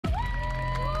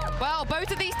Well, both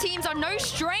of these teams are no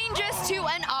strangers to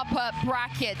an upper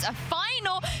bracket. A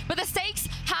final, but the stakes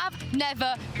have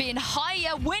never been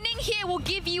higher. Winning here will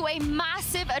give you a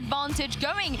massive advantage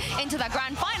going into that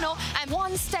grand final and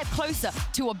one step closer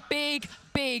to a big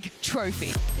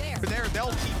trophy. There, they'll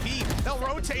TP, they'll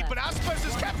rotate, but Aspas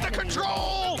has kept the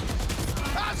control!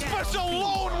 Aspas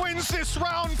alone wins this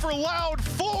round for Loud,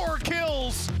 4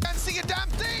 kills! Can't see a damn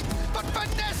thing, but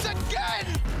Finesse again!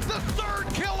 The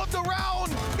 3rd kill of the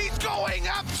round! He's going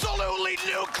absolutely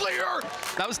nuclear!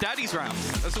 That was Daddy's round.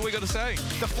 That's all we got to say.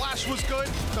 The flash was good,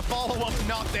 the follow-up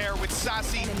not there, with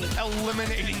Sassy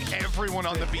eliminating everyone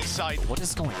on the B side. What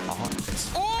is going on?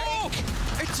 Oh!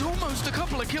 It's almost a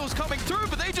couple of kills coming through,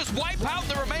 but they just wipe out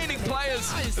the remaining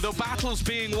players. The battle's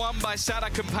being won by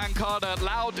Sadak and Pancada.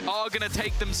 Loud are going to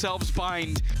take themselves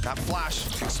bind. That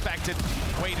flash, expected,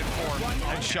 waited for,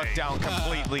 and shut down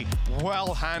completely.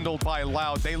 Well handled by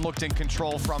Loud. They looked in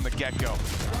control from the get-go.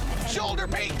 Shoulder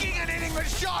peeking and hitting the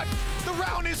shot. The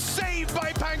round is saved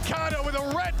by Pancada with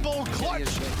a Red Bull clutch.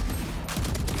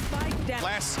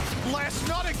 Less,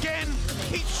 not again.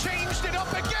 He changed it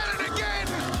up again and again.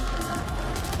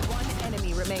 One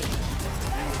enemy remaining.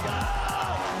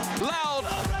 Loud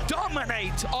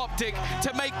dominate Optic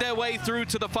to make their way through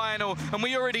to the final, and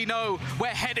we already know we're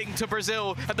heading to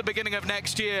Brazil at the beginning of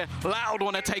next year. Loud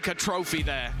want to take a trophy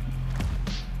there.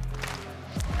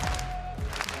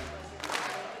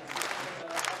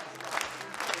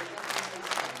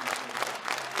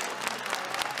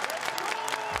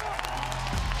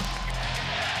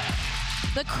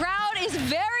 The crowd is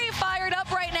very fired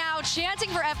up right now, chanting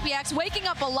for FPX, waking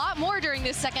up a lot more during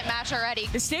this second match already.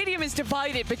 The stadium is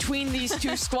divided between these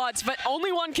two squads, but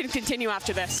only one can continue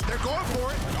after this. They're going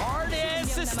for it.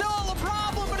 Artist is still a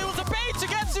problem, but it was a bait.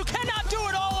 Sugetsu cannot do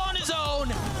it all on his own.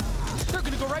 They're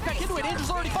going to go right back into it.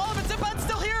 Angel's already fallen, but Zippun's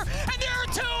still here, and there are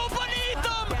 2 beneath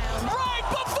them, right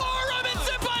before him, and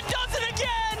Zippun does it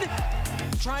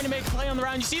again. Trying to make a play on the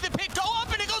round. You see the pick go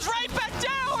up, and it goes right back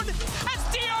down as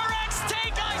DRX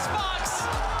take Icebox.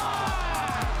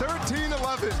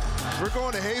 13-11. We're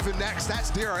going to Haven next.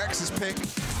 That's DRX's pick.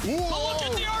 Whoa. But look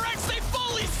at DRX, they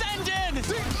fully send in.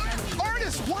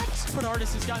 Artist, what? But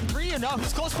Artist has gotten 3, and now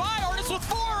he's close by. Artist with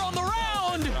 4 on the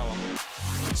round.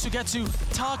 Sugetsu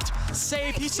tucked,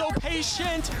 safe. He's so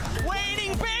patient,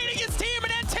 waiting, baiting his team.